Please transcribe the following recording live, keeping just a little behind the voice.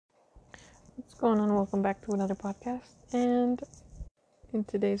What's going on? Welcome back to another podcast. And in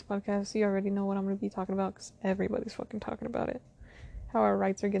today's podcast, you already know what I'm going to be talking about because everybody's fucking talking about it. How our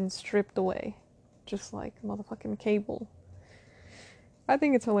rights are getting stripped away, just like motherfucking cable. I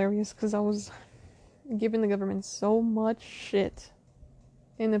think it's hilarious because I was giving the government so much shit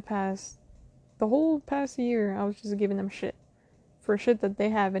in the whole past year. I was just giving them shit for shit that they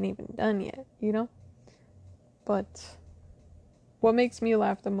haven't even done yet, you know? But what makes me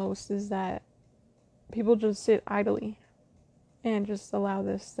laugh the most is that people just sit idly and just allow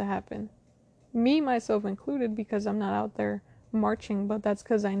this to happen. Me, myself included, because I'm not out there marching, but that's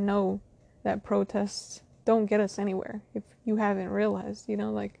because I know that protests don't get us anywhere. If you haven't realized,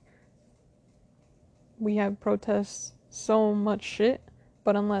 like, we have protests so much shit,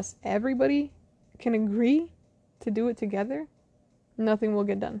 but unless everybody can agree to do it together, nothing will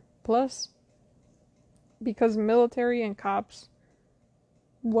get done. Plus, because military and cops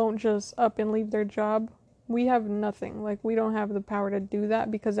won't just up and leave their job, we have nothing. Like, we don't have the power to do that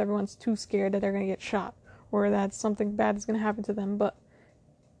because everyone's too scared that they're going to get shot or that something bad is going to happen to them. But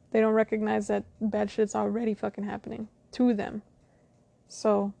they don't recognize that bad shit's already fucking happening to them.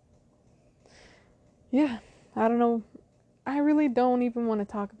 So, yeah, I don't know. I really don't even want to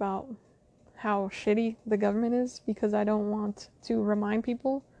talk about how shitty the government is because I don't want to remind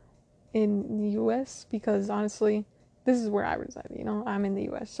people in the US because honestly, this is where I reside, I'm in the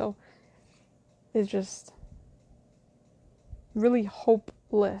US. So it's just really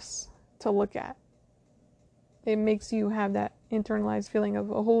hopeless to look at. It makes you have that internalized feeling of,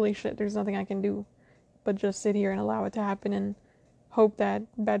 oh, holy shit, there's nothing I can do but just sit here and allow it to happen and hope that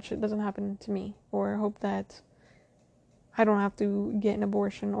bad shit doesn't happen to me, or hope that I don't have to get an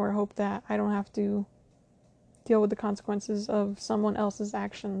abortion, or hope that I don't have to deal with the consequences of someone else's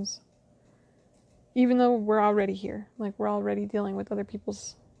actions. Even though we're already here, like, we're already dealing with other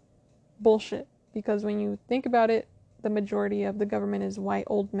people's bullshit. Because when you think about it, the majority of the government is white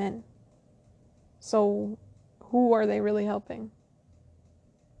old men. So who are they really helping?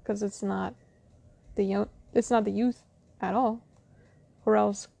 Because it's not the youth at all. Or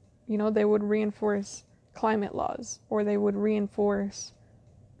else, they would reinforce climate laws, or they would reinforce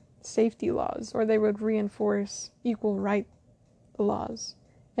safety laws, or they would reinforce equal right laws.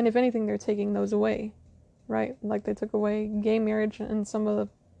 And if anything, they're taking those away, right? Like, they took away gay marriage in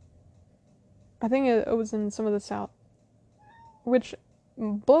I think it was in some of the South, which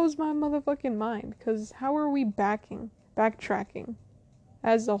blows my motherfucking mind, because how are we backtracking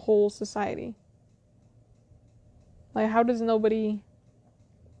as a whole society? Like, how does nobody,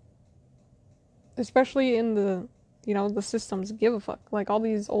 especially in the systems, give a fuck? Like, all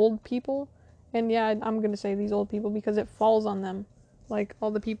these old people, and yeah, I'm gonna say these old people because it falls on them. Like,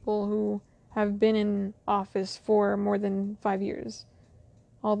 all the people who have been in office for more than 5 years.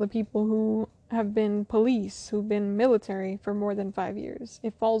 All the people who have been police, who've been military for more than 5 years.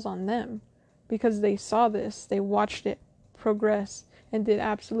 It falls on them because they saw this, they watched it progress and did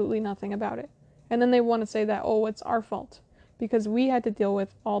absolutely nothing about it. And then they want to say that, oh, it's our fault because we had to deal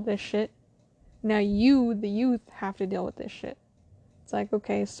with all this shit. Now you, the youth, have to deal with this shit. It's like,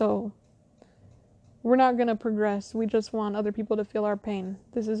 okay, so we're not going to progress. We just want other people to feel our pain.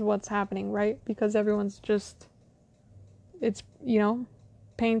 This is what's happening, right? Because everyone's just, it's,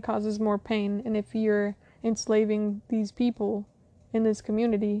 pain causes more pain. And if you're enslaving these people in this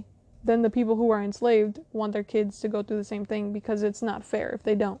community, then the people who are enslaved want their kids to go through the same thing because it's not fair if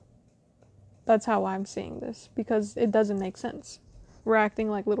they don't. That's how I'm seeing this, because it doesn't make sense. We're acting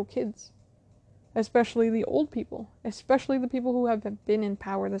like little kids. Especially the old people. Especially the people who have been in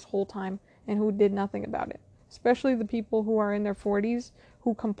power this whole time and who did nothing about it. Especially the people who are in their 40s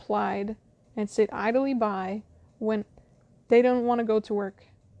who complied and sit idly by when they don't want to go to work.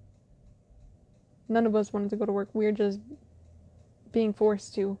 None of us wanted to go to work. We're just being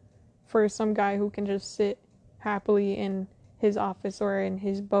forced to, for some guy who can just sit happily in his office or in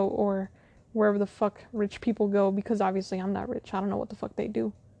his boat or wherever the fuck rich people go, because obviously I'm not rich. I don't know what the fuck they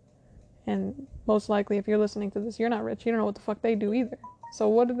do. And most likely, if you're listening to this, you're not rich. You don't know what the fuck they do either. So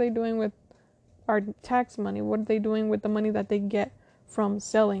what are they doing with our tax money? What are they doing with the money that they get from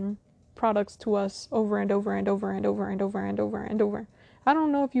selling products to us over and over and over and over and over and over and over? I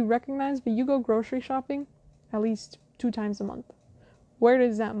don't know if you recognize, but you go grocery shopping at least 2 times a month. Where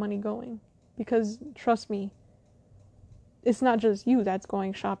is that money going? Because trust me, it's not just you that's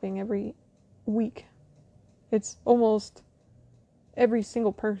going shopping every week. It's almost every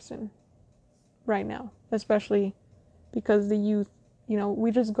single person right now, especially because the youth,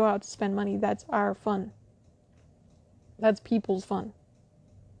 we just go out to spend money. That's our fun. That's people's fun.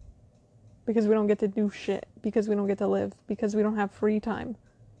 Because we don't get to do shit. Because we don't get to live. Because we don't have free time.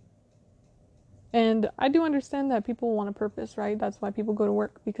 And I do understand that people want a purpose, right? That's why people go to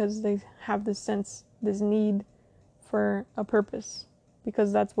work, because they have this sense, this need for a purpose,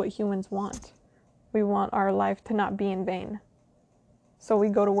 because that's what humans want. We want our life to not be in vain. So we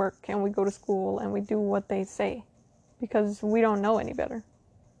go to work and we go to school and we do what they say, because we don't know any better.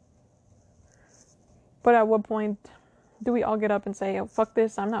 But at what point do we all get up and say, oh, fuck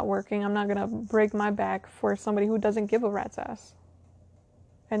this, I'm not working, I'm not gonna break my back for somebody who doesn't give a rat's ass?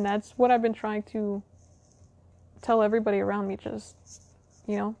 And that's what I've been trying to tell everybody around me. Just,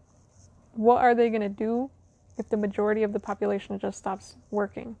 what are they gonna do if the majority of the population just stops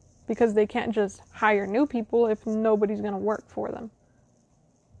working? Because they can't just hire new people if nobody's gonna work for them.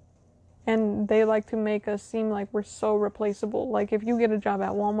 And they like to make us seem like we're so replaceable. Like, if you get a job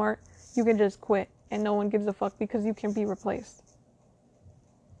at Walmart, you can just quit and no one gives a fuck because you can be replaced.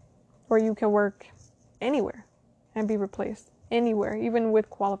 Or you can work anywhere and be replaced. Anywhere, even with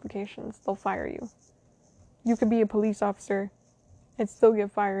qualifications, they'll fire you. You could be a police officer and still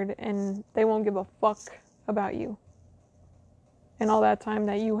get fired, and they won't give a fuck about you. And all that time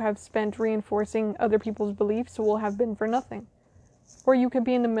that you have spent reinforcing other people's beliefs will have been for nothing. Or you could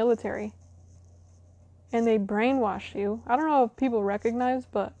be in the military and they brainwash you. I don't know if people recognize,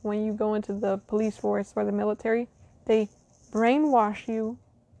 but when you go into the police force or the military, they brainwash you.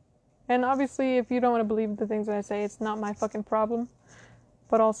 And obviously, if you don't want to believe the things that I say, it's not my fucking problem.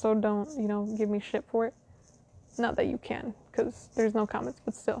 But also don't, give me shit for it. Not that you can, because there's no comments,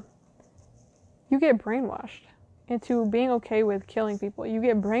 but still. You get brainwashed into being okay with killing people. You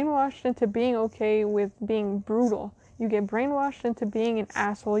get brainwashed into being okay with being brutal. You get brainwashed into being an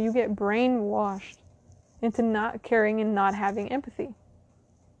asshole. You get brainwashed into not caring and not having empathy.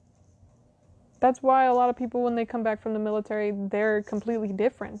 That's why a lot of people, when they come back from the military, they're completely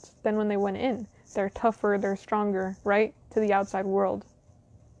different than when they went in. They're tougher, they're stronger, right? To the outside world.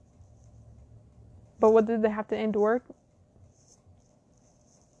 But what did they have to endure?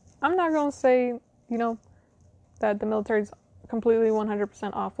 I'm not going to say, that the military is completely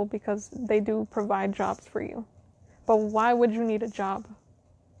 100% awful, because they do provide jobs for you. But why would you need a job?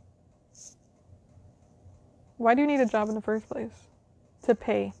 Why do you need a job in the first place? To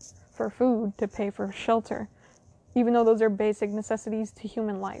pay for food, to pay for shelter, even though those are basic necessities to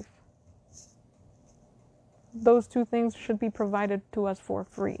human life. Those two things should be provided to us for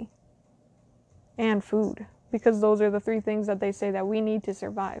free. And food, because those are the three things that they say that we need to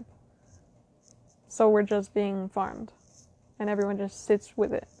survive. So we're just being farmed, and everyone just sits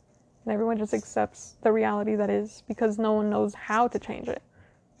with it, and everyone just accepts the reality that is, because no one knows how to change it,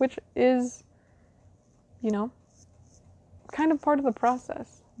 which is, kind of part of the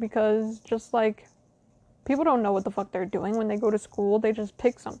process. Because just like people don't know what the fuck they're doing when they go to school, they just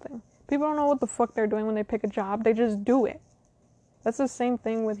pick something. People don't know what the fuck they're doing when they pick a job, they just do it. That's the same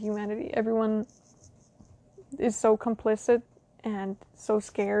thing with humanity. Everyone is so complicit and so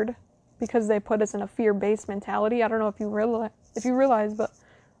scared because they put us in a fear-based mentality. I don't know if you realize, but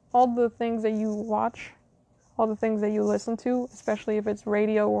all the things that you watch, all the things that you listen to, especially if it's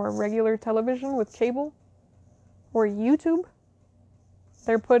radio or regular television with cable or YouTube,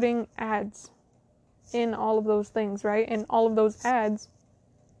 they're putting ads in all of those things, right? And all of those ads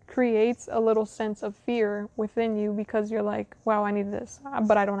creates a little sense of fear within you, because you're like, wow, I need this,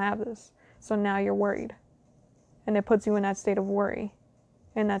 but I don't have this. So now you're worried. And it puts you in that state of worry,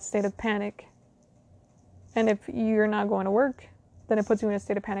 in that state of panic. And if you're not going to work, then it puts you in a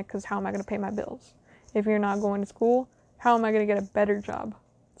state of panic, because how am I going to pay my bills? If you're not going to school, how am I going to get a better job?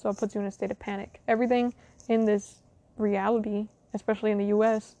 So it puts you in a state of panic. Everything in this reality, especially in the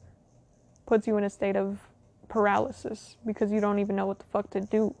US, puts you in a state of paralysis, because you don't even know what the fuck to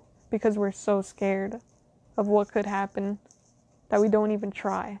do, because we're so scared of what could happen that we don't even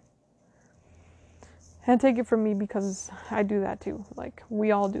try. And take it from me, because I do that too. Like,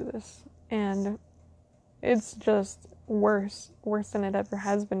 we all do this, and it's just worse than it ever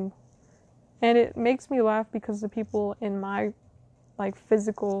has been. And it makes me laugh, because the people in my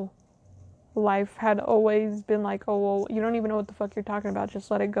physical life had always been like, oh, well, you don't even know what the fuck you're talking about,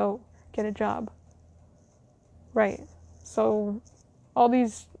 just let it go, get a job. Right. So all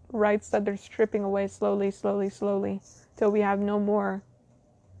these rights that they're stripping away slowly till we have no more,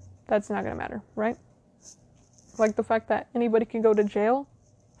 that's not gonna matter, right? Like the fact that anybody can go to jail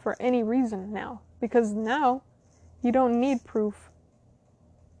for any reason now, because now you don't need proof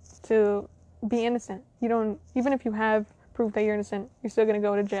to be innocent. You don't, even if you have proof that you're innocent, you're still gonna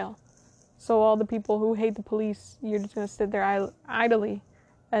go to jail. So all the people who hate the police, you're just gonna sit there idly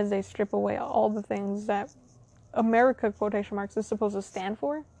as they strip away all the things that America, quotation marks, is supposed to stand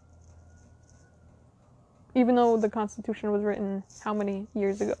for. Even though the Constitution was written how many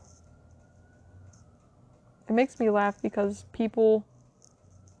years ago? it makes me laugh because people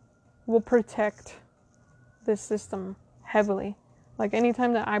will protect this system heavily. Like,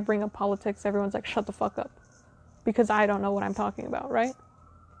 anytime that I bring up politics, everyone's like, shut the fuck up. Because I don't know what I'm talking about, right?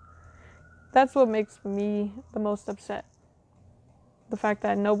 That's what makes me the most upset. The fact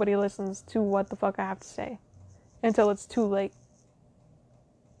that nobody listens to what the fuck I have to say until it's too late.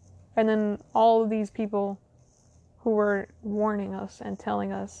 And then all of these people who were warning us and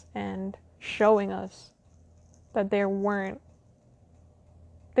telling us and showing us that they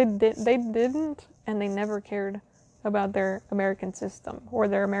didn't and they never cared about their American system or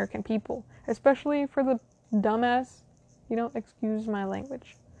their American people, especially for the dumbass, excuse my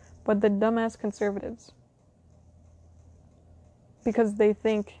language, but the dumbass conservatives, because they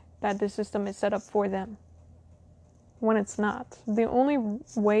think that this system is set up for them when it's not. The only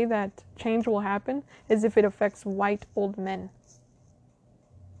way that change will happen is if it affects white old men,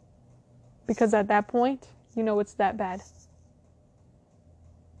 because at that point, it's that bad.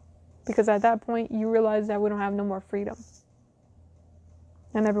 Because at that point, you realize that we don't have no more freedom.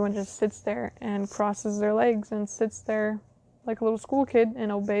 And everyone just sits there and crosses their legs and sits there like a little school kid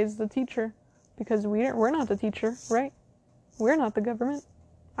and obeys the teacher. Because we're not the teacher, right? We're not the government.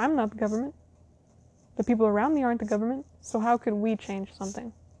 I'm not the government. The people around me aren't the government. So how could we change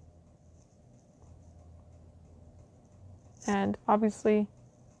something? And obviously,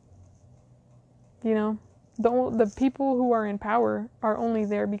 the people who are in power are only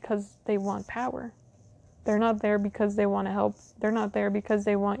there because they want power. They're not there because they want to help. They're not there because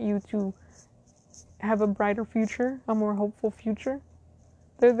they want you to have a brighter future, a more hopeful future.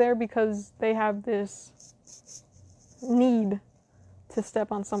 They're there because they have this need to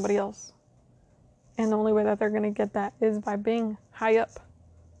step on somebody else. And the only way that they're going to get that is by being high up.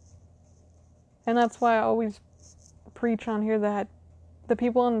 And that's why I always preach on here that the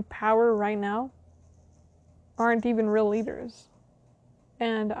people in power right now aren't even real leaders.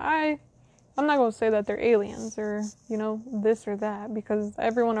 And I'm not going to say that they're aliens or, this or that, because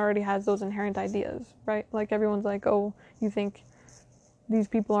everyone already has those inherent ideas, right? Like, everyone's like, oh, you think these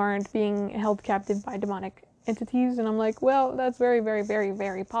people aren't being held captive by demonic entities? And I'm like, well, that's very, very, very,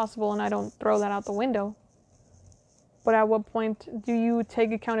 very possible, and I don't throw that out the window. But at what point do you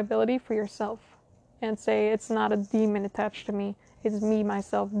take accountability for yourself and say, it's not a demon attached to me, it's me,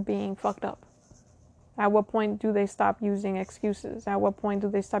 myself, being fucked up? At what point do they stop using excuses? At what point do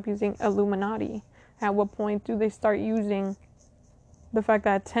they stop using Illuminati? At what point do they start using the fact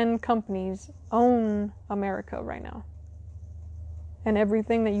that 10 companies own America right now? And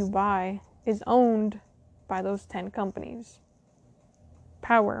everything that you buy is owned by those 10 companies.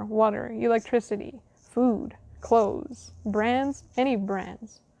 Power, water, electricity, food, clothes, brands, any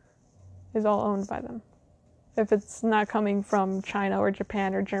brands is all owned by them. If it's not coming from China or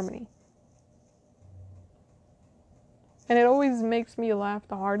Japan or Germany. And it always makes me laugh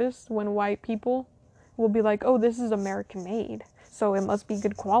the hardest when white people will be like, oh, this is American made, so it must be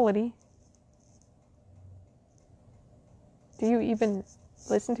good quality. Do you even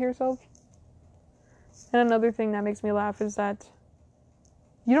listen to yourself? And another thing that makes me laugh is that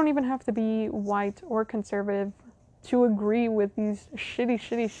you don't even have to be white or conservative to agree with these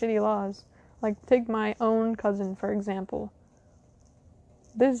shitty laws. Like, take my own cousin, for example.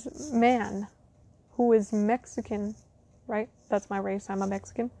 This man who is Mexican, right? That's my race, I'm a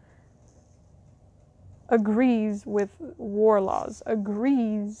Mexican. Agrees with war laws,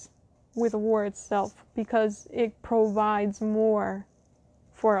 agrees with war itself, because it provides more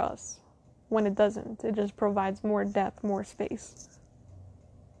for us. When it doesn't, it just provides more death, more space.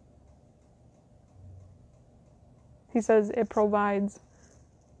 He says it provides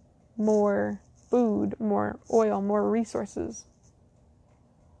more food, more oil, more resources.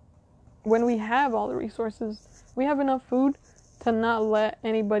 When we have all the resources, we have enough food to not let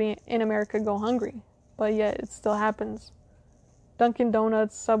anybody in America go hungry. But yet it still happens. Dunkin'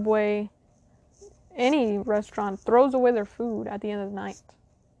 Donuts, Subway, any restaurant throws away their food at the end of the night.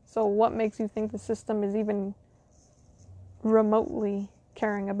 So what makes you think the system is even remotely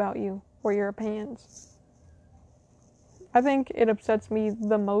caring about you or your opinions? I think it upsets me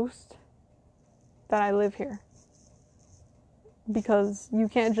the most that I live here. Because you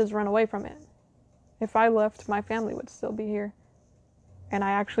can't just run away from it. If I left, my family would still be here. And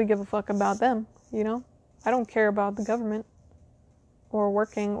I actually give a fuck about them, I don't care about the government or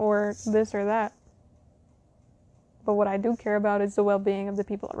working or this or that. But what I do care about is the well-being of the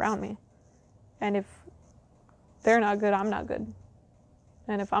people around me. And if they're not good, I'm not good.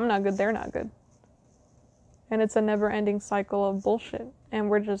 And if I'm not good, they're not good. And it's a never-ending cycle of bullshit. And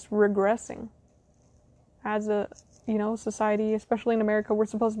we're just regressing. As a, society, especially in America, we're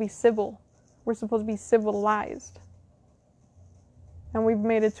supposed to be civil. We're supposed to be civilized. And we've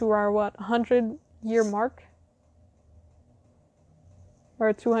made it to our, 100-year mark? Or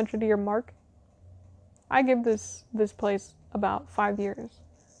a 200-year mark? I give this place about 5 years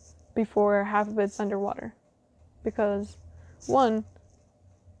before half of it's underwater. Because, one,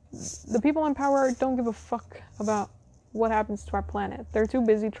 the people in power don't give a fuck about what happens to our planet. They're too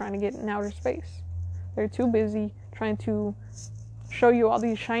busy trying to get in outer space. They're too busy trying to show you all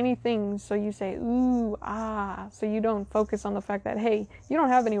these shiny things so you say, ooh, ah, so you don't focus on the fact that, hey, you don't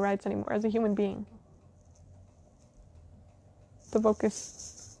have any rights anymore as a human being. The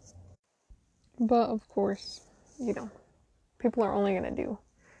focus. But, of course, people are only going to do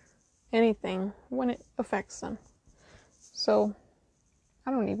anything when it affects them. So,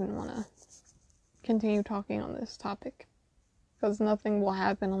 I don't even want to continue talking on this topic, because nothing will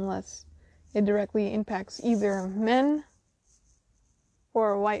happen unless it directly impacts either men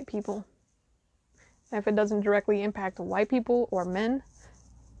or white people. And if it doesn't directly impact white people or men,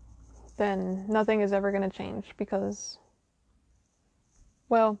 then nothing is ever going to change, because,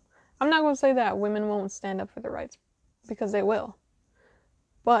 well, I'm not going to say that women won't stand up for their rights, because they will.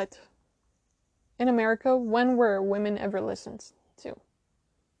 But in America, when were women ever listened to?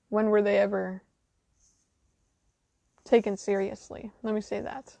 When were they ever taken seriously? Let me say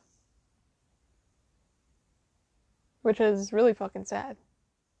that. Which is really fucking sad.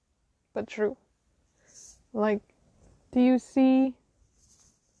 But true. Like, do you see,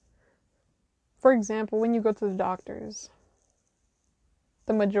 for example, when you go to the doctors,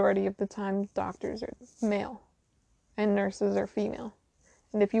 the majority of the time doctors are male and nurses are female.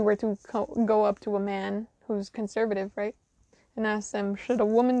 And if you were to go up to a man who's conservative, right, and ask them, should a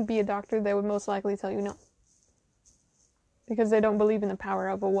woman be a doctor, they would most likely tell you no. Because they don't believe in the power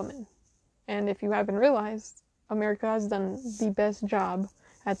of a woman. And if you haven't realized, America has done the best job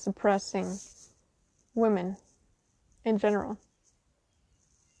at suppressing women in general.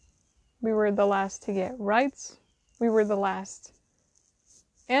 We were the last to get rights. We were the last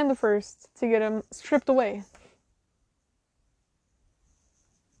and the first to get them stripped away.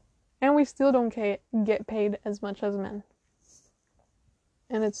 And we still don't get paid as much as men.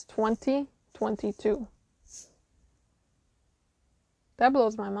 And it's 2022. That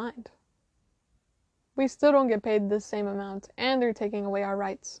blows my mind. We still don't get paid the same amount, and they're taking away our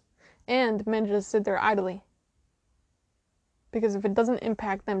rights. And men just sit there idly. Because if it doesn't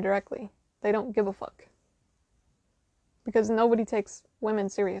impact them directly, they don't give a fuck. Because nobody takes women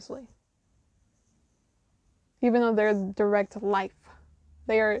seriously. Even though they're direct life.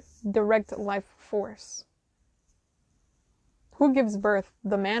 They are direct life force. Who gives birth,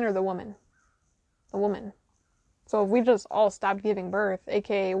 the man or the woman? The woman. So if we just all stopped giving birth,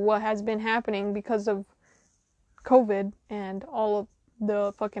 aka what has been happening because of COVID and all of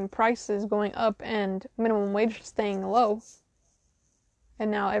the fucking prices going up and minimum wage staying low,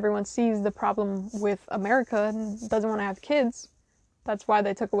 and now everyone sees the problem with America and doesn't want to have kids, that's why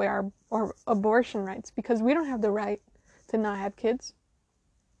they took away our abortion rights, because we don't have the right to not have kids.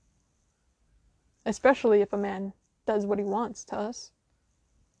 Especially if a man does what he wants to us.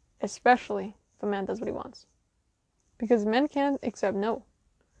 Especially if a man does what he wants. Because men can't accept no.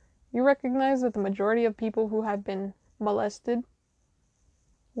 You recognize that the majority of people who have been molested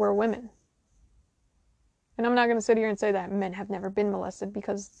were women. And I'm not going to sit here and say that men have never been molested,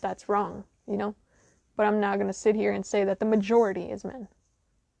 because that's wrong, But I'm not going to sit here and say that the majority is men.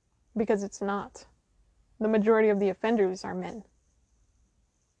 Because it's not. The majority of the offenders are men.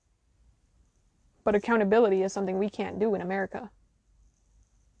 But accountability is something we can't do in America.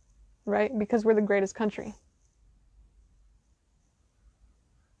 Right? Because we're the greatest country.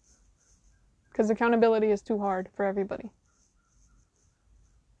 Because accountability is too hard for everybody.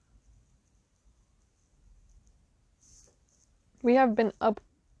 We have been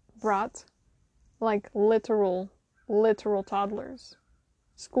brought like literal toddlers.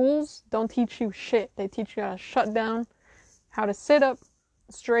 Schools don't teach you shit. They teach you how to shut down, how to sit up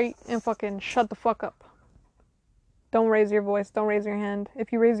straight, and fucking shut the fuck up. Don't raise your voice. Don't raise your hand.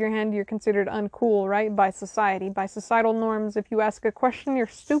 If you raise your hand, you're considered uncool, right? By society. By societal norms, if you ask a question, you're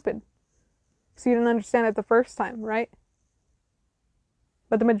stupid. So you didn't understand it the first time, right?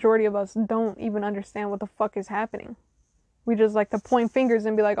 But the majority of us don't even understand what the fuck is happening. We just like to point fingers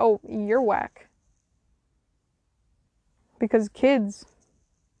and be like, oh, you're whack. Because kids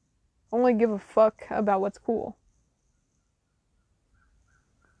only give a fuck about what's cool.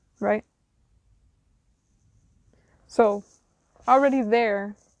 Right? So, already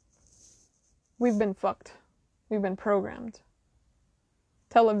there, we've been fucked. We've been programmed.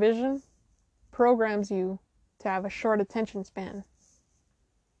 Television programs you to have a short attention span.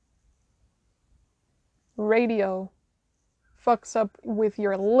 radio fucks up with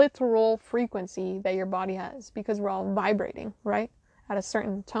your literal frequency that your body has, because we're all vibrating, right? At a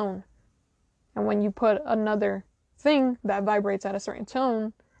certain tone. And when you put another thing that vibrates at a certain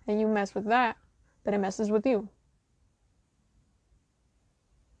tone and you mess with that, then it messes with you.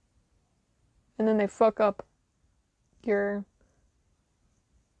 And then they fuck up your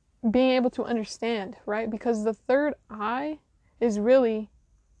being able to understand, right? Because the third eye is really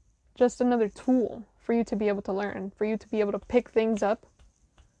just another tool for you to be able to learn, for you to be able to pick things up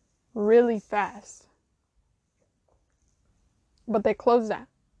really fast. But they close that.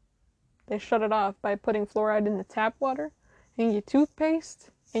 They shut it off by putting fluoride in the tap water, in your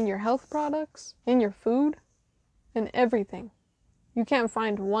toothpaste, in your health products, in your food, in everything. You can't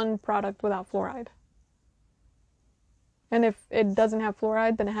find one product without fluoride. And if it doesn't have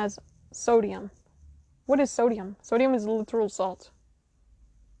fluoride, then it has sodium. What is sodium? Sodium is literal salt.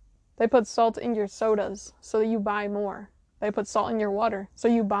 They put salt in your sodas so that you buy more. They put salt in your water so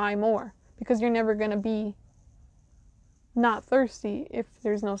you buy more. Because you're never going to be not thirsty if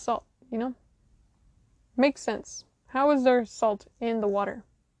there's no salt, you know? Makes sense. How is there salt in the water?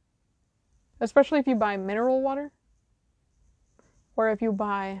 Especially if you buy mineral water. Or if you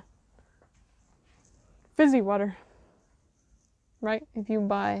buy fizzy water. Right? If you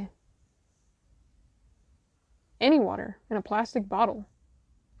buy any water in a plastic bottle,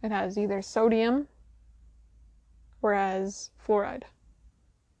 it has either sodium or has fluoride.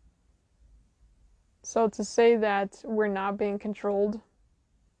 So to say that we're not being controlled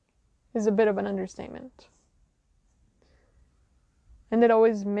is a bit of an understatement. And it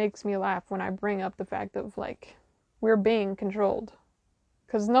always makes me laugh when I bring up the fact of, like, we're being controlled.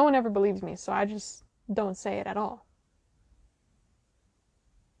 Because no one ever believes me, so I just don't say it at all.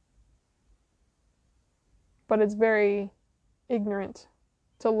 But it's very ignorant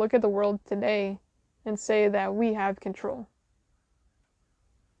to look at the world today and say that we have control.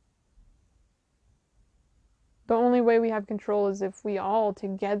 The only way we have control is if we all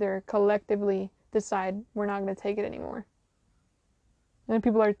together collectively decide we're not going to take it anymore. And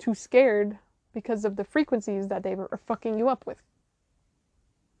people are too scared because of the frequencies that they are fucking you up with.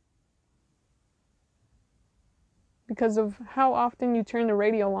 Because of how often you turn the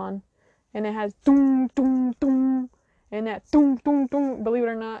radio on and it has doom, doom, doom. And that doom, doom, doom, believe it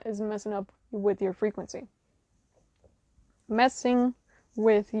or not, is messing up with your frequency. Messing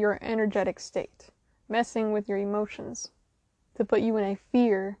with your energetic state. Messing with your emotions. To put you in a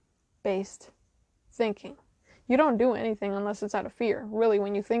fear-based thinking. You don't do anything unless it's out of fear, really,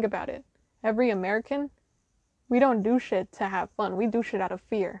 when you think about it. Every American, we don't do shit to have fun. We do shit out of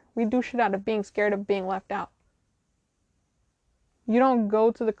fear. We do shit out of being scared of being left out. You don't go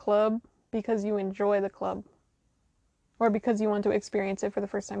to the club because you enjoy the club. Or because you want to experience it for the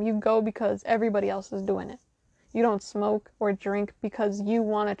first time. You go because everybody else is doing it. You don't smoke or drink because you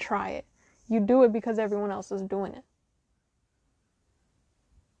want to try it. You do it because everyone else is doing it.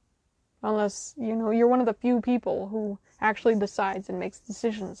 Unless, you're one of the few people who actually decides and makes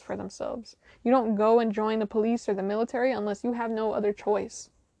decisions for themselves. You don't go and join the police or the military unless you have no other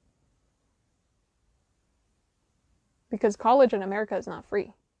choice. Because college in America is not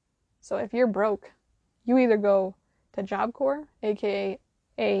free. So if you're broke, you either go to Job Corps, aka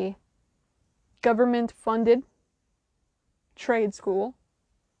a government-funded trade school,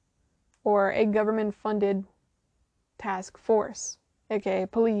 or a government-funded task force, aka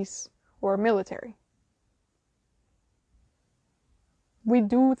police or military. We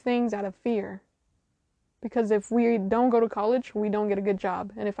do things out of fear. Because if we don't go to college, we don't get a good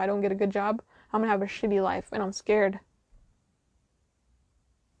job. And if I don't get a good job, I'm going to have a shitty life, and I'm scared.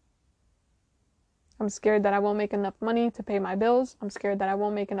 I'm scared that I won't make enough money to pay my bills. I'm scared that I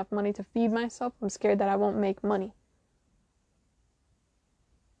won't make enough money to feed myself. I'm scared that I won't make money.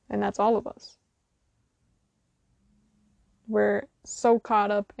 And that's all of us. We're so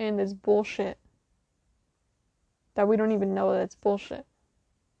caught up in this bullshit that we don't even know that it's bullshit.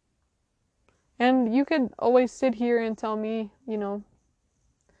 And you could always sit here and tell me,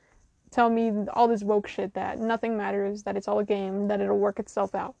 tell me all this woke shit that nothing matters, that it's all a game, that it'll work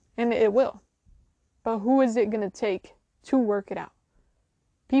itself out. And it will. But who is it going to take to work it out?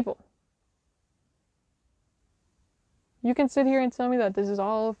 People. You can sit here and tell me that this is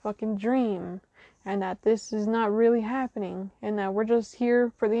all a fucking dream, and that this is not really happening, and that we're just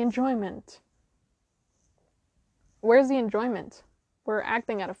here for the enjoyment. Where's the enjoyment? We're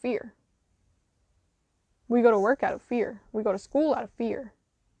acting out of fear. We go to work out of fear. We go to school out of fear.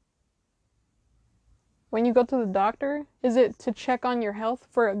 When you go to the doctor, is it to check on your health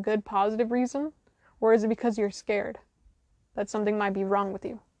for a good positive reason? Or is it because you're scared that something might be wrong with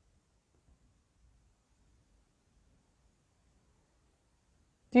you?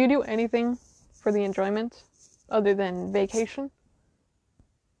 Do you do anything for the enjoyment other than vacation?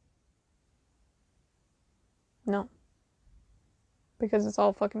 No. Because it's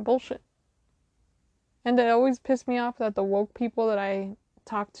all fucking bullshit. And it always pissed me off that the woke people that I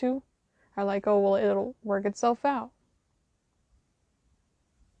talk to are like, oh, well, it'll work itself out.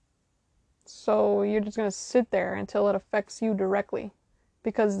 So you're just gonna sit there until it affects you directly.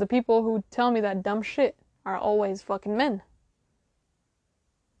 Because the people who tell me that dumb shit are always fucking men.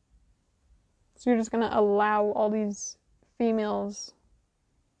 So you're just gonna allow all these females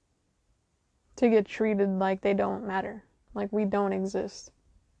to get treated like they don't matter. Like we don't exist.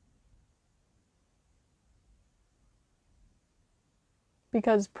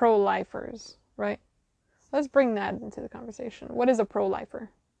 Because pro-lifers, right? Let's bring that into the conversation. What is a pro-lifer?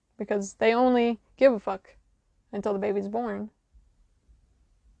 Because they only give a fuck until the baby's born.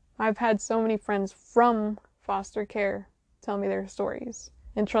 I've had so many friends from foster care tell me their stories.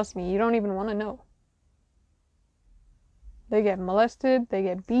 And trust me, you don't even want to know. They get molested, they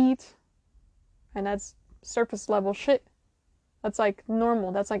get beat, and that's surface level shit. That's like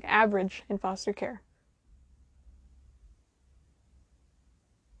normal, that's like average in foster care.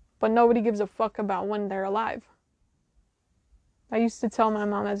 But nobody gives a fuck about when they're alive. I used to tell my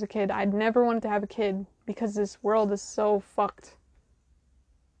mom as a kid, I'd never wanted to have a kid because this world is so fucked.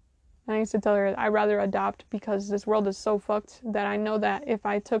 And I used to tell her I'd rather adopt because this world is so fucked that I know that if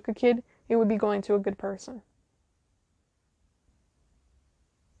I took a kid, it would be going to a good person.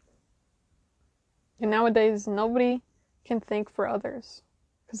 And nowadays, nobody can think for others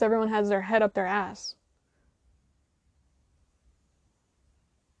because everyone has their head up their ass.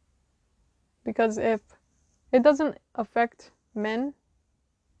 Because if it doesn't affect men,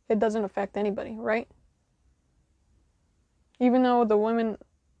 it doesn't affect anybody, right? Even though the women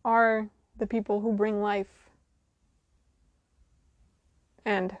are the people who bring life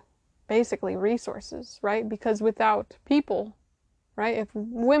and basically resources, right? Because without people, right? If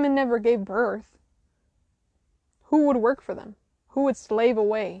women never gave birth, who would work for them? Who would slave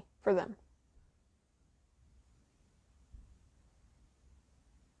away for them?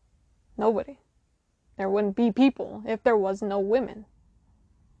 Nobody. There wouldn't be people if there was no women.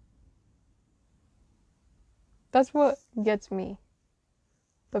 That's what gets me.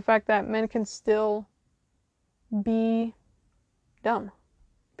 The fact that men can still be dumb.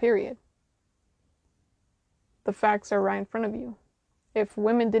 Period. The facts are right in front of you. If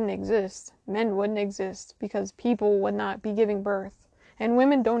women didn't exist, men wouldn't exist because people would not be giving birth. And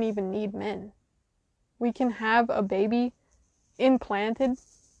women don't even need men. We can have a baby implanted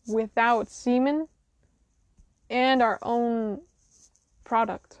without semen and our own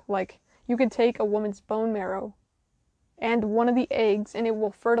product. Like, you could take a woman's bone marrow and one of the eggs and it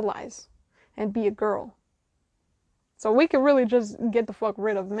will fertilize and be a girl. So we could really just get the fuck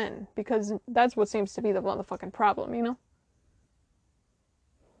rid of men because that's what seems to be the motherfucking problem, you know?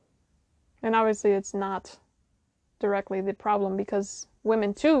 And obviously it's not directly the problem because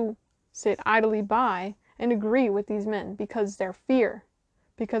women too sit idly by and agree with these men because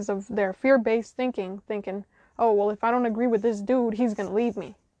of their fear-based thinking, oh, well, if I don't agree with this dude, he's gonna leave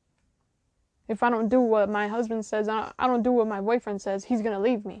me. If I don't do what my husband says, I don't do what my boyfriend says, he's gonna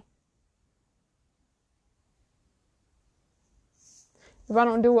leave me. If I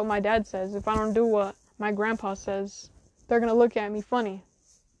don't do what my dad says, if I don't do what my grandpa says, they're gonna look at me funny.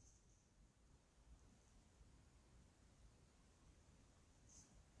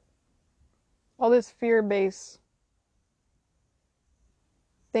 All this fear-based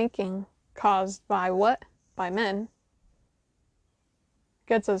thinking caused by what? By men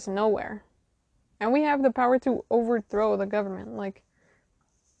gets us nowhere. And we have the power to overthrow the government. Like,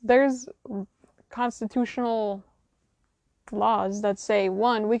 there's constitutional laws that say,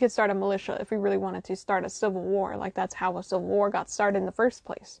 one, we could start a militia if we really wanted to start a civil war. Like, that's how a civil war got started in the first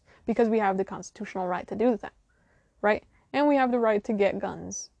place. Because we have the constitutional right to do that. Right? And we have the right to get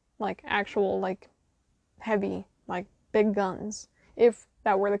guns. Like, actual, like, heavy, like, big guns. If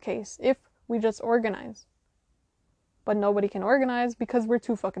that were the case. If we just organize. But nobody can organize because we're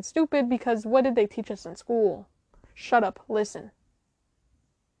too fucking stupid because what did they teach us in school? Shut up, listen.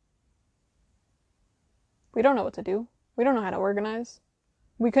 We don't know what to do. We don't know how to organize.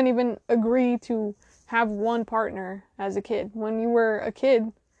 We couldn't even agree to have one partner as a kid. When you were a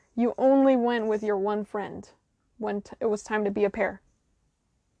kid, you only went with your one friend when it was time to be a pair.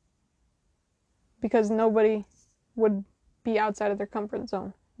 Because nobody would be outside of their comfort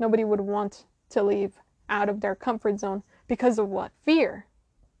zone. Nobody would want to leave out of their comfort zone because of what? Fear.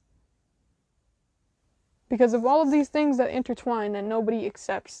 Because of all of these things that intertwine that nobody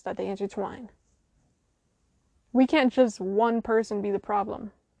accepts that they intertwine. We can't just one person be the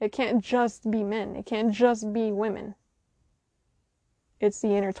problem. It can't just be men. It can't just be women. It's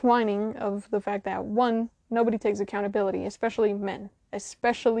the intertwining of the fact that, one, nobody takes accountability, especially men.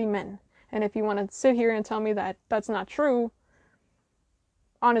 Especially men. And if you want to sit here and tell me that that's not true,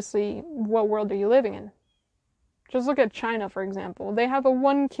 honestly, what world are you living in? Just look at China, for example. They have a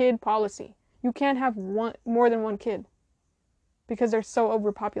one-kid policy. You can't have more than one kid because they're so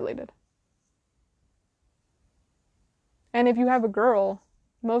overpopulated. And if you have a girl,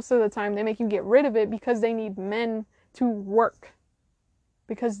 most of the time they make you get rid of it because they need men to work.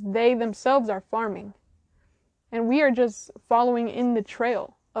 Because they themselves are farming. And we are just following in the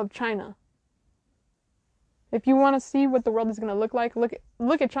trail of China. If you want to see what the world is going to look like,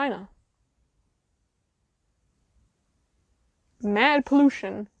 look at China. Mad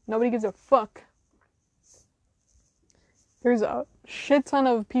pollution. Nobody gives a fuck. There's a shit ton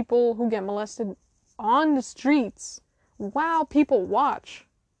of people who get molested on the streets while people watch.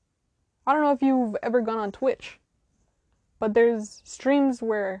 I don't know if you've ever gone on Twitch, but there's streams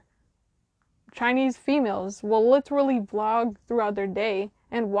where Chinese females will literally vlog throughout their day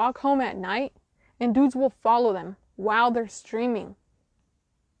and walk home at night, and dudes will follow them while they're streaming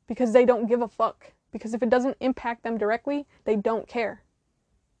because they don't give a fuck. Because if it doesn't impact them directly, they don't care.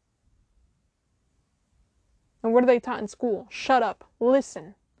 And what are they taught in school? Shut up.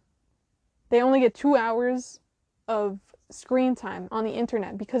 Listen. They only get 2 hours of screen time on the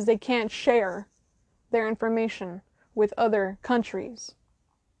internet because they can't share their information with other countries.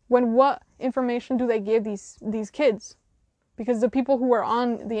 When what information do they give these kids? Because the people who are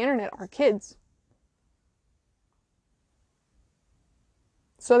on the internet are kids.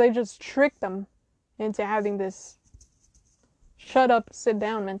 So they just trick them into having this shut up, sit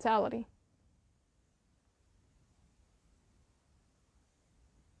down mentality.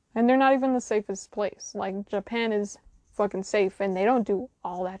 And they're not even the safest place. Like, Japan is fucking safe and they don't do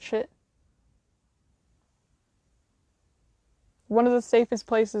all that shit. One of the safest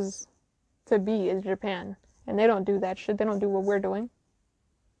places to be is Japan. And they don't do that shit. They don't do what we're doing.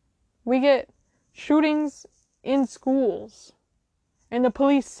 We get shootings in schools. And the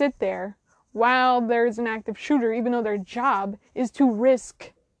police sit there while there's an active shooter, even though their job is to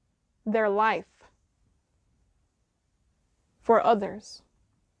risk their life for others.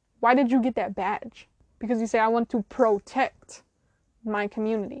 Why did you get that badge? Because you say, I want to protect my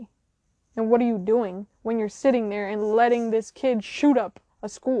community. And what are you doing when you're sitting there and letting this kid shoot up a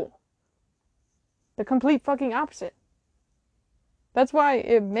school? The complete fucking opposite. That's why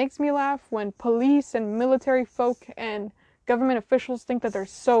it makes me laugh when police and military folk and government officials think that they're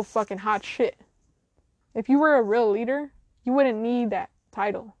so fucking hot shit. If you were a real leader, you wouldn't need that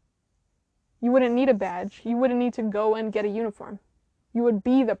title. You wouldn't need a badge. You wouldn't need to go and get a uniform. You would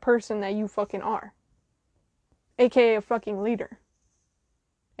be the person that you fucking are. AKA a fucking leader.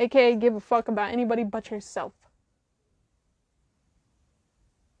 AKA give a fuck about anybody but yourself.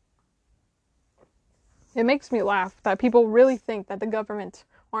 It makes me laugh that people really think that the government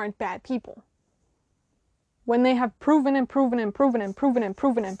aren't bad people. When they have proven and proven and proven and proven and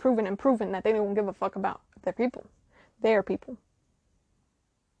proven and proven and proven that they don't give a fuck about their people. Their people.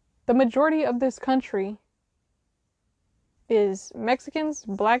 The majority of this country is Mexicans,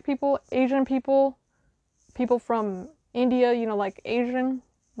 black people, Asian people, people from India, you know, like Asian,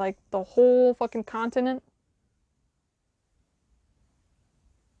 like the whole fucking continent.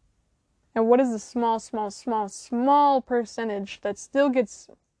 And what is the small percentage that still gets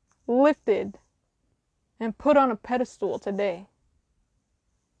lifted and put on a pedestal today?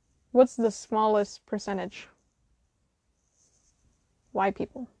 What's the smallest percentage? White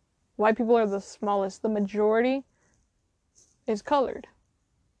people. White people are the smallest. The majority is colored.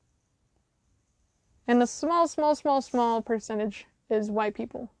 And the small percentage is white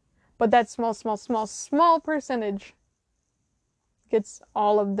people. But that small percentage gets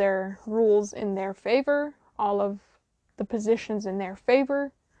all of their rules in their favor, all of the positions in their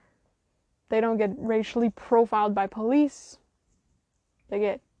favor. They don't get racially profiled by police. They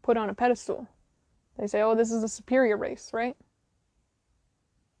get put on a pedestal. They say, oh, this is a superior race, right?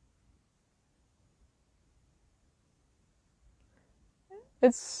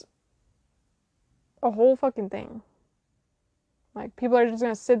 It's a whole fucking thing. Like, people are just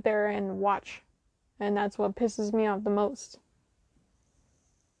gonna sit there and watch. And that's what pisses me off the most.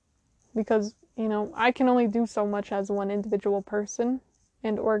 Because, you know, I can only do so much as one individual person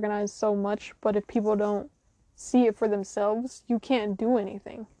and organize so much, but if people don't see it for themselves, you can't do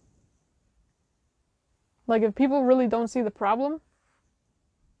anything. Like, if people really don't see the problem,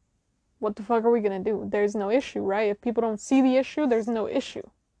 what the fuck are we gonna do? There's no issue, right? If people don't see the issue, there's no issue,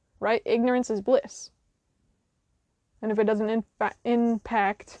 right? Ignorance is bliss. And if it doesn't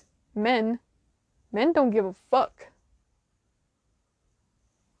impact men, men don't give a fuck.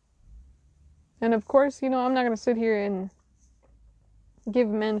 And of course, I'm not going to sit here and give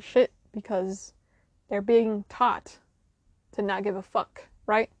men shit because they're being taught to not give a fuck,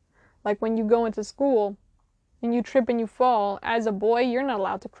 right? Like when you go into school and you trip and you fall, as a boy, you're not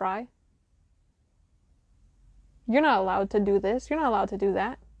allowed to cry. You're not allowed to do this. You're not allowed to do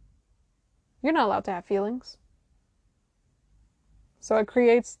that. You're not allowed to have feelings. So it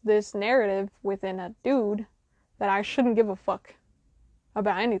creates this narrative within a dude that I shouldn't give a fuck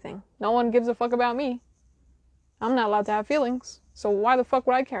about anything. No one gives a fuck about me. I'm not allowed to have feelings. So why the fuck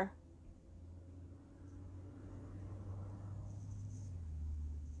would I care?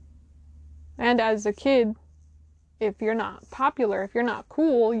 And as a kid, if you're not popular, if you're not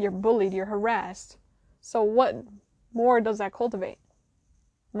cool, you're bullied, you're harassed. So what more does that cultivate?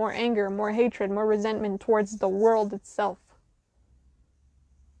 More anger, more hatred, more resentment towards the world itself.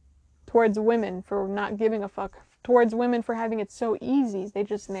 Towards women for not giving a fuck. Towards women for having it so easy. They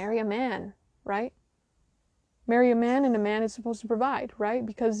just marry a man, right? Marry a man and a man is supposed to provide, right?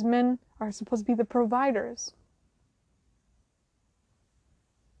 Because men are supposed to be the providers.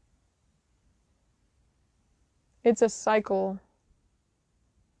 It's a cycle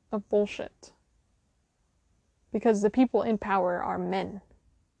of bullshit. Because the people in power are men.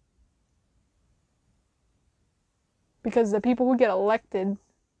 Because the people who get elected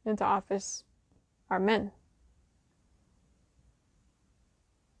into office are men.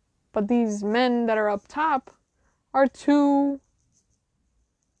 But these men that are up top are too,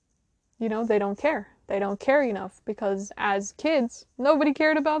 they don't care. They don't care enough because as kids, nobody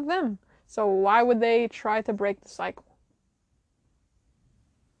cared about them. So why would they try to break the cycle?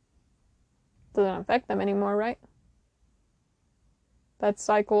 Doesn't affect them anymore, right? That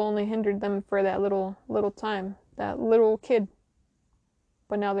cycle only hindered them for that little time, that little kid.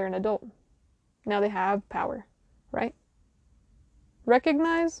 But now they're an adult. Now they have power, right?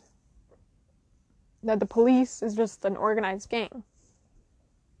 Recognize that the police is just an organized gang.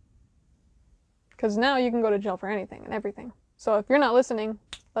 Because now you can go to jail for anything and everything. So if you're not listening,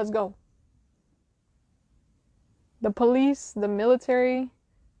 let's go. The police, the military,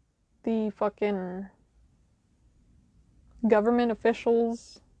 the fucking government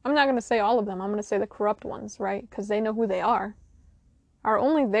officials, I'm not going to say all of them, I'm going to say the corrupt ones, right? Because they know who they are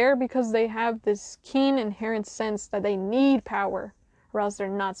only there because they have this keen inherent sense that they need power or else they're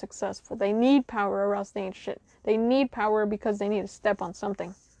not successful. They need power or else they ain't shit. They need power because they need to step on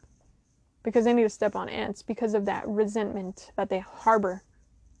something. Because they need to step on ants because of that resentment that they harbor.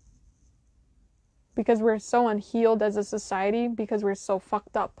 Because we're so unhealed as a society, because we're so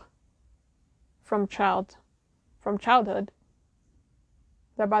fucked up from childhood,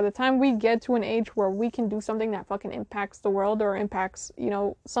 that by the time we get to an age where we can do something that fucking impacts the world or impacts,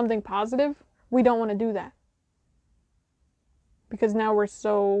 something positive, we don't want to do that. Because now we're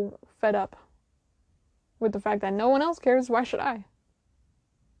so fed up with the fact that no one else cares, why should I?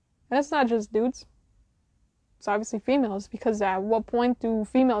 And it's not just dudes. It's obviously females, because at what point do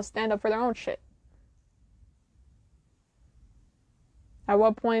females stand up for their own shit? At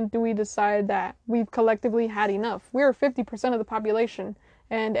what point do we decide that we've collectively had enough? We're 50% of the population,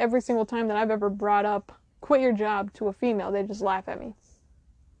 and every single time that I've ever brought up quit your job to a female, they just laugh at me.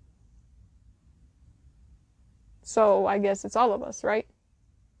 So I guess it's all of us, right?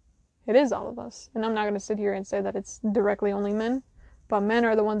 It is all of us. And I'm not going to sit here and say that it's directly only men, but men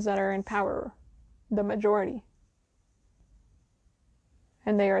are the ones that are in power, the majority.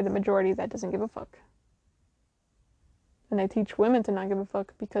 And they are the majority that doesn't give a fuck. And they teach women to not give a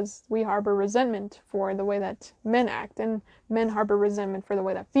fuck because we harbor resentment for the way that men act, and men harbor resentment for the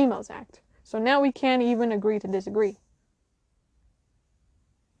way that females act. So now we can't even agree to disagree.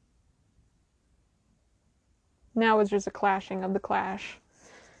 Now it's just a clashing of the clash.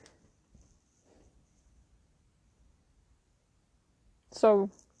 So,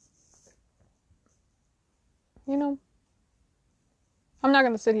 I'm not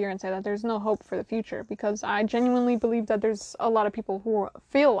going to sit here and say that there's no hope for the future, because I genuinely believe that there's a lot of people who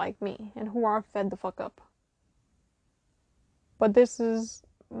feel like me and who are fed the fuck up. But this is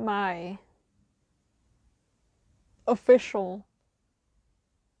my official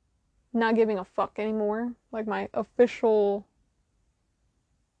not giving a fuck anymore. Like my officially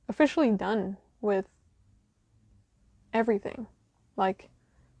done with everything. Like,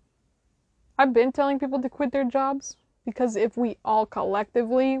 I've been telling people to quit their jobs, because if we all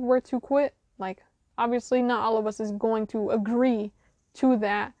collectively were to quit, like, obviously not all of us is going to agree to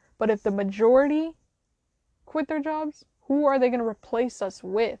that, but if the majority quit their jobs, who are they going to replace us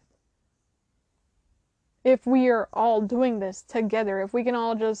with? if we are all doing this together, if we can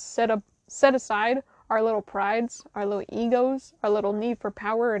all just set aside our little prides, our little egos, our little need for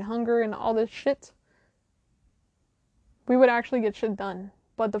power and hunger and all this shit, we would actually get shit done.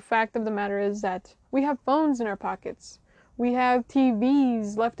 But the fact of the matter is that we have phones in our pockets. We have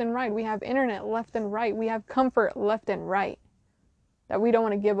TVs left and right. We have internet left and right. We have comfort left and right that we don't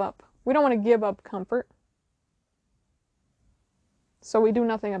want to give up. We don't want to give up comfort. So we do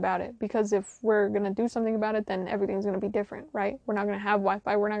nothing about it, because if we're going to do something about it, then everything's going to be different, right? We're not going to have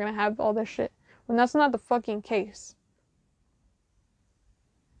Wi-Fi. We're not going to have all this shit. When that's not the fucking case.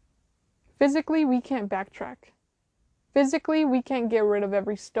 Physically, we can't backtrack. Physically, we can't get rid of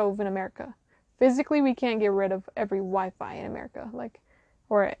every stove in America. Physically, we can't get rid of every Wi-Fi in America,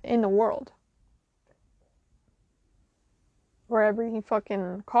 or in the world. Or every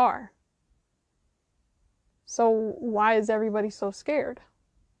fucking car. So why is everybody so scared?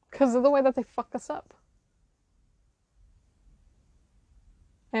 Because of the way that they fuck us up.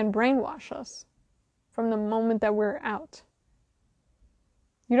 And brainwash us from the moment that we're out.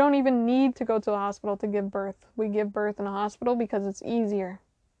 You don't even need to go to the hospital to give birth. We give birth in a hospital because it's easier.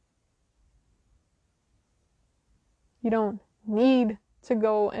 You don't need to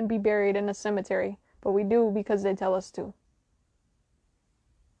go and be buried in a cemetery, but we do because they tell us to.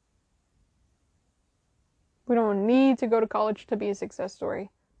 We don't need to go to college to be a success story,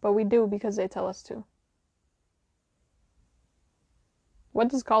 but we do because they tell us to. What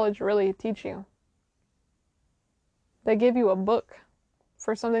does college really teach you? They give you a book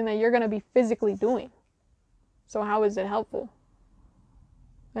for something that you're going to be physically doing. So how is it helpful?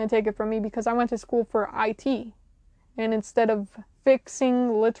 And take it from me, because I went to school for IT. And instead of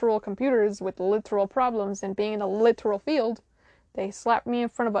fixing literal computers with literal problems and being in a literal field, they slapped me in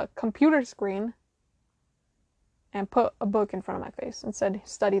front of a computer screen and put a book in front of my face and said,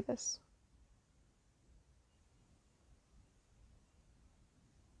 study this.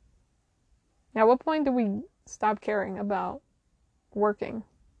 At what point do we stop caring about working?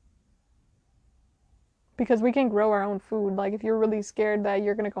 Because we can grow our own food. Like, if you're really scared that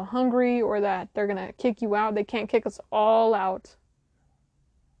you're gonna go hungry or that they're gonna kick you out, they can't kick us all out.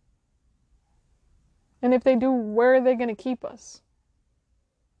 And if they do, where are they gonna keep us?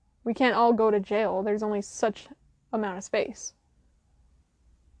 We can't all go to jail. There's only such amount of space.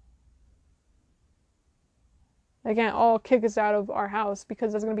 They can't all kick us out of our house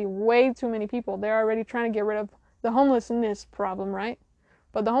because there's going to be way too many people. They're already trying to get rid of the homelessness problem, right?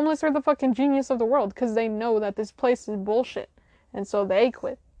 But the homeless are the fucking genius of the world because they know that this place is bullshit. And so they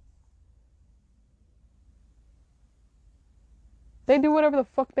quit. They do whatever the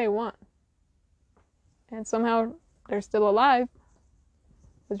fuck they want. And somehow they're still alive.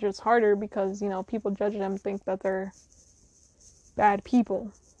 It's just harder because, people judge them, think that they're bad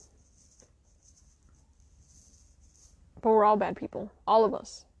people. But we're all bad people. All of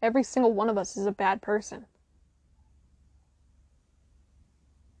us. Every single one of us is a bad person.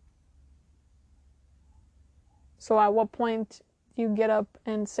 So at what point do you get up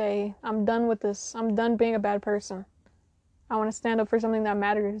and say, I'm done with this. I'm done being a bad person. I want to stand up for something that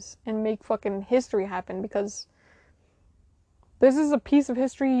matters and make fucking history happen, because this is a piece of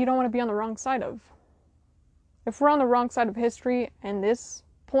history you don't want to be on the wrong side of. If we're on the wrong side of history and this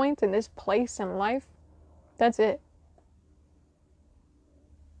point and this place in life, that's it.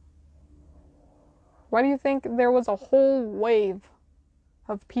 Why do you think there was a whole wave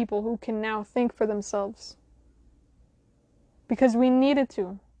of people who can now think for themselves? Because we needed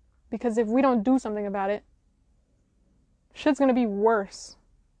to. Because if we don't do something about it, shit's gonna be worse.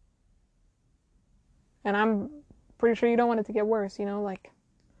 And I'm pretty sure you don't want it to get worse, I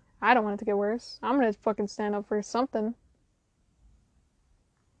don't want it to get worse. I'm gonna fucking stand up for something.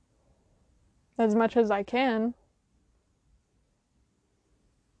 As much as I can.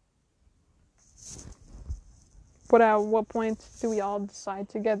 But at what point do we all decide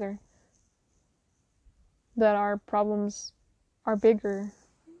together that our problems are bigger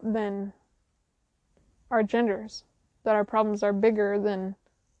than our genders? That our problems are bigger than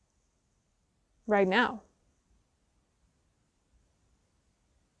right now?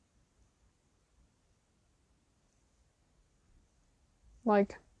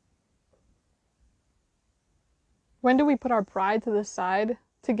 Like, when do we put our pride to the side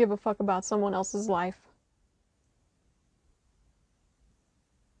to give a fuck about someone else's life?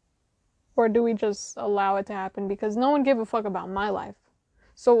 Or do we just allow it to happen because no one gave a fuck about my life,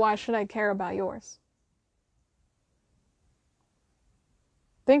 so why should I care about yours?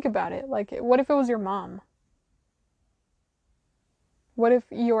 Think about it. Like, what if it was your mom? What if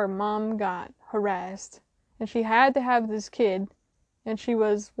your mom got harassed and she had to have this kid and she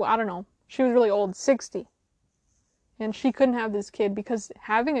was, well, I don't know, she was really old, 60, and she couldn't have this kid because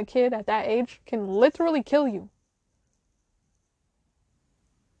having a kid at that age can literally kill you.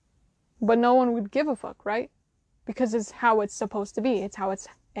 But no one would give a fuck, right? Because it's how it's supposed to be. It's how it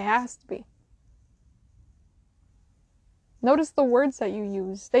has to be. Notice the words that you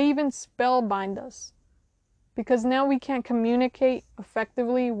use. They even spellbind us. Because now we can't communicate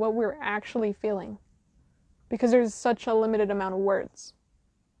effectively what we're actually feeling. Because there's such a limited amount of words.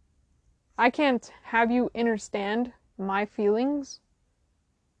 I can't have you understand my feelings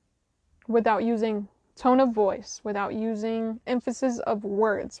without using tone of voice, without using emphasis of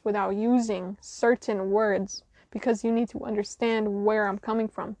words, without using certain words, because you need to understand where I'm coming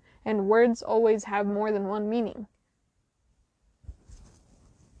from. And words always have more than one meaning.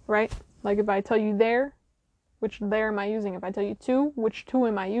 Right? Like if I tell you there, which there am I using? If I tell you to, which to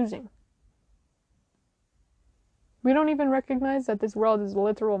am I using? We don't even recognize that this world is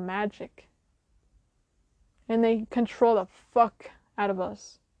literal magic. And they control the fuck out of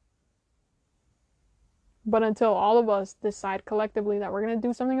us. But until all of us decide collectively that we're going to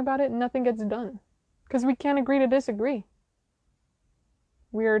do something about it, nothing gets done. Because we can't agree to disagree.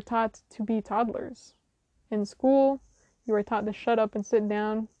 We are taught to be toddlers. In school, you are taught to shut up and sit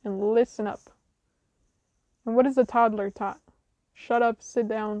down and listen up. And what is a toddler taught? Shut up, sit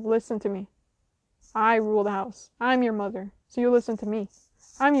down, listen to me. I rule the house. I'm your mother, so you listen to me.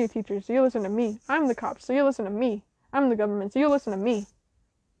 I'm your teacher, so you listen to me. I'm the cops, so you listen to me. I'm the government, so you listen to me.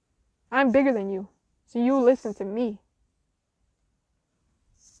 I'm bigger than you, so you listen to me.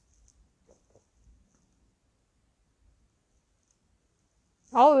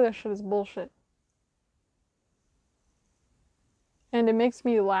 All of this shit is bullshit. And it makes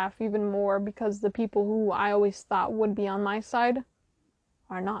me laugh even more because the people who I always thought would be on my side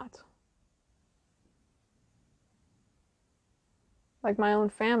are not. Like my own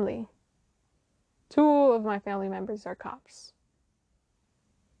family. 2 of my family members are cops.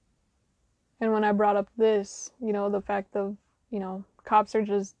 And when I brought up this, the fact of, cops are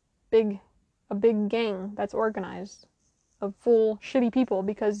just a big gang that's organized of full shitty people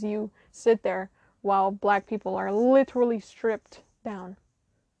because you sit there while black people are literally stripped down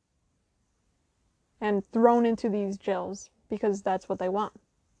and thrown into these jails because that's what they want.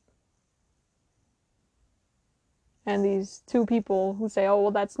 And these 2 people who say, oh,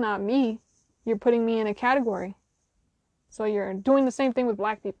 well, that's not me. You're putting me in a category. So you're doing the same thing with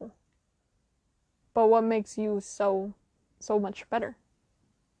black people. But what makes you so much better?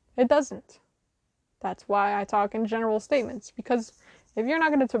 It doesn't. That's why I talk in general statements. Because if you're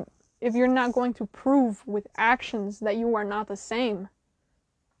not going to prove with actions that you are not the same,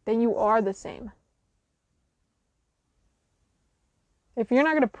 then you are the same. If you're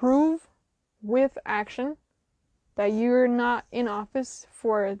not going to prove with action that you're not in office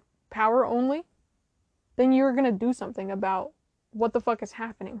for power only, then you're going to do something about what the fuck is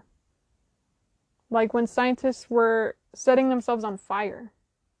happening. Like when scientists were setting themselves on fire.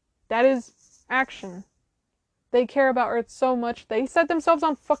 That is action. They care about Earth so much, they set themselves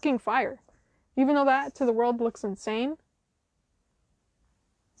on fucking fire. Even though that to the world looks insane,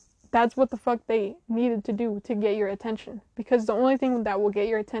 that's what the fuck they needed to do to get your attention. Because the only thing that will get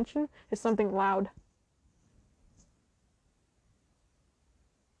your attention is something loud.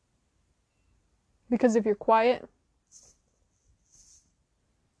 Because if you're quiet,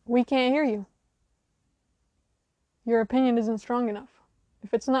 we can't hear you. Your opinion isn't strong enough.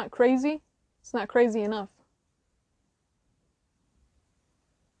 If it's not crazy, it's not crazy enough.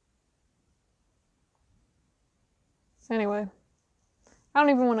 Anyway, I don't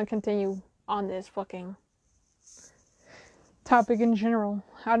even want to continue on this fucking topic in general.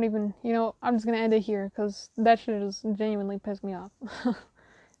 I don't even, I'm just going to end it here because that shit just genuinely pissed me off.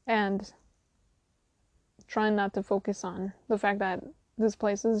 And trying not to focus on the fact that this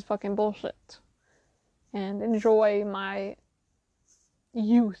place is fucking bullshit. And enjoy my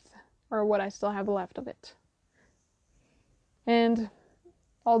youth, or what I still have left of it. And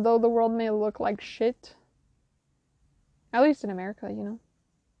although the world may look like shit, at least in America,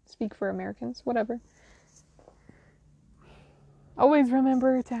 speak for Americans, whatever. Always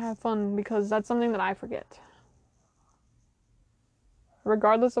remember to have fun, because that's something that I forget.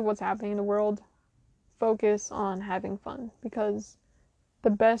 Regardless of what's happening in the world, focus on having fun, because the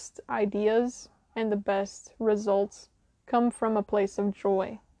best ideas and the best results come from a place of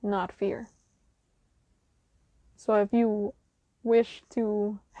joy, not fear. So if you wish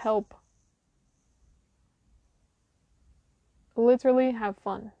to help, literally have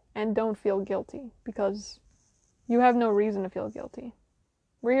fun and don't feel guilty, because you have no reason to feel guilty.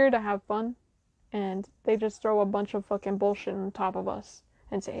 We're here to have fun, and they just throw a bunch of fucking bullshit on top of us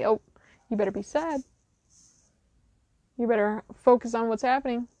and say, oh, you better be sad. You better focus on what's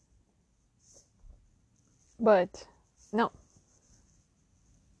happening. But no.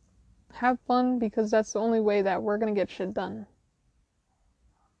 Have fun, because that's the only way that we're gonna get shit done.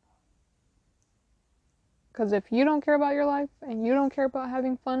 Because if you don't care about your life and you don't care about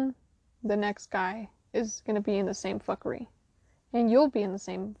having fun, the next guy is gonna be in the same fuckery. And you'll be in the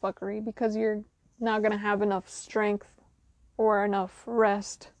same fuckery because you're not gonna have enough strength or enough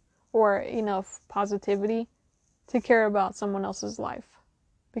rest or enough positivity to care about someone else's life.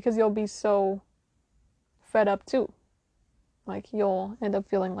 Because you'll be so fed up too. Like, you'll end up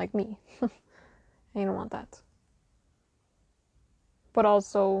feeling like me. And you don't want that. But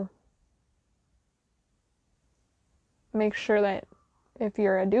also, make sure that if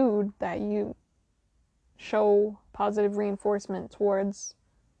you're a dude, that you show positive reinforcement towards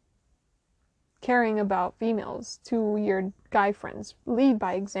caring about females to your guy friends. Lead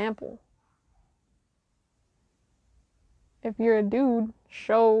by example. If you're a dude,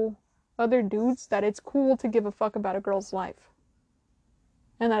 show other dudes that it's cool to give a fuck about a girl's life.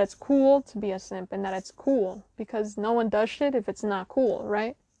 And that it's cool to be a simp, and that it's cool, because no one does shit if it's not cool,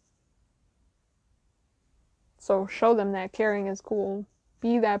 right? So show them that caring is cool.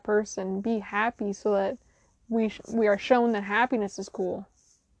 Be that person. Be happy so that we are shown that happiness is cool.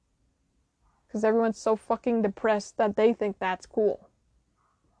 Because everyone's so fucking depressed that they think that's cool.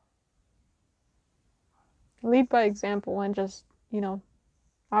 Lead by example and just,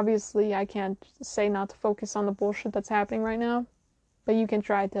 obviously I can't say not to focus on the bullshit that's happening right now, but you can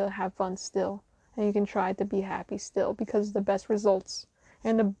try to have fun still. And you can try to be happy still, because the best results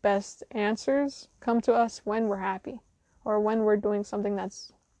and the best answers come to us when we're happy, or when we're doing something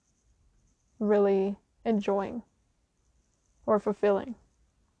that's really enjoying or fulfilling.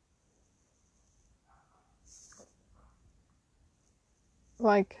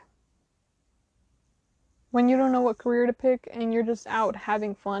 Like, when you don't know what career to pick and you're just out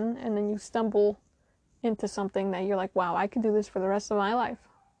having fun, and then you stumble into something that you're like, wow, I could do this for the rest of my life.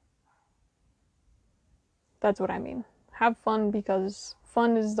 That's what I mean. Have fun, because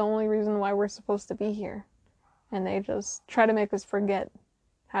fun is the only reason why we're supposed to be here. And they just try to make us forget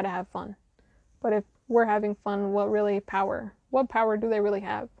how to have fun. But if we're having fun, what power do they really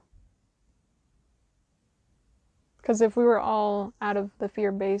have? Because if we were all out of the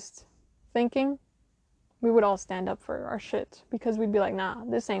fear-based thinking, we would all stand up for our shit. Because we'd be like, nah,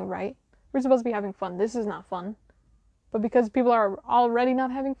 this ain't right. We're supposed to be having fun. This is not fun. But because people are already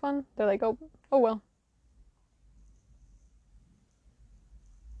not having fun, they're like, oh well.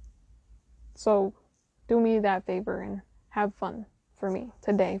 So do me that favor and have fun for me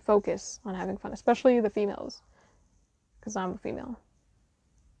today. Focus on having fun, especially the females, because I'm a female.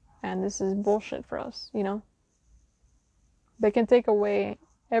 And this is bullshit for us, They can take away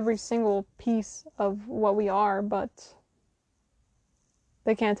every single piece of what we are, but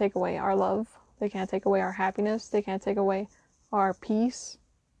they can't take away our love. They can't take away our happiness. They can't take away our peace.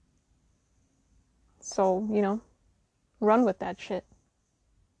 So, run with that shit.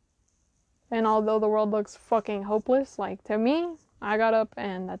 And although the world looks fucking hopeless, like, to me, I got up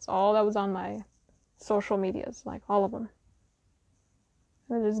and that's all that was on my social medias, like, all of them.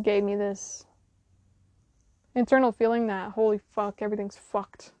 And it just gave me this internal feeling that, holy fuck, everything's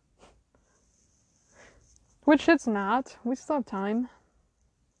fucked. Which it's not. We still have time.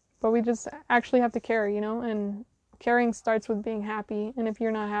 But we just actually have to care, And caring starts with being happy. And if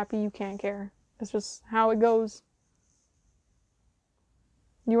you're not happy, you can't care. It's just how it goes.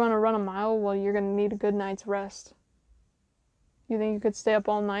 You want to run a mile? Well, you're going to need a good night's rest. You think you could stay up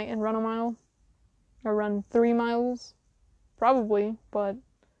all night and run a mile? Or run 3 miles? Probably, but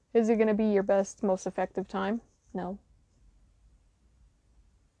is it going to be your best, most effective time? No.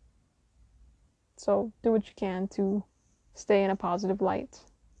 So do what you can to stay in a positive light.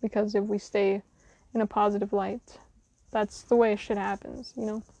 Because if we stay in a positive light, that's the way shit happens,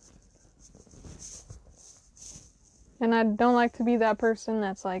 And I don't like to be that person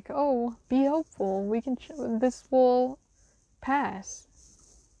that's like, oh, be hopeful. This will pass.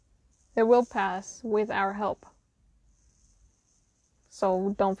 It will pass with our help.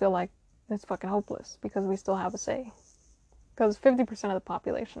 So don't feel like it's fucking hopeless, because we still have a say. Because 50% of the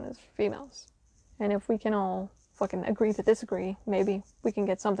population is females. And if we can all fucking agree to disagree, maybe we can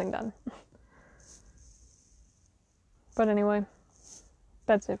get something done. But anyway,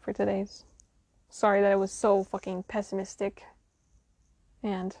 that's it for today's. Sorry that it was so fucking pessimistic.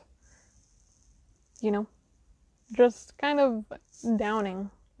 And, just kind of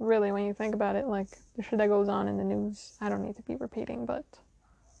downing, really, when you think about it. Like, the shit that goes on in the news, I don't need to be repeating, but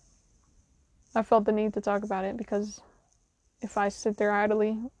I felt the need to talk about it, because if I sit there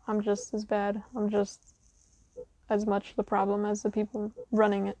idly, I'm just as bad. I'm just as much the problem as the people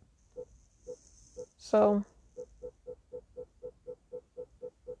running it. So,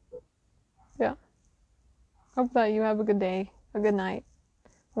 yeah. Hope that you have a good day, a good night,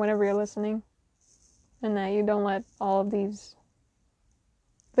 whenever you're listening, and that you don't let all of these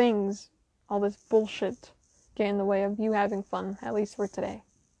things, all this bullshit, get in the way of you having fun, at least for today.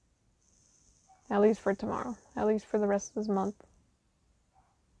 At least for tomorrow. At least for the rest of this month.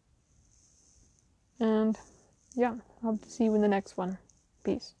 And, yeah, I'll see you in the next one.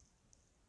 Peace.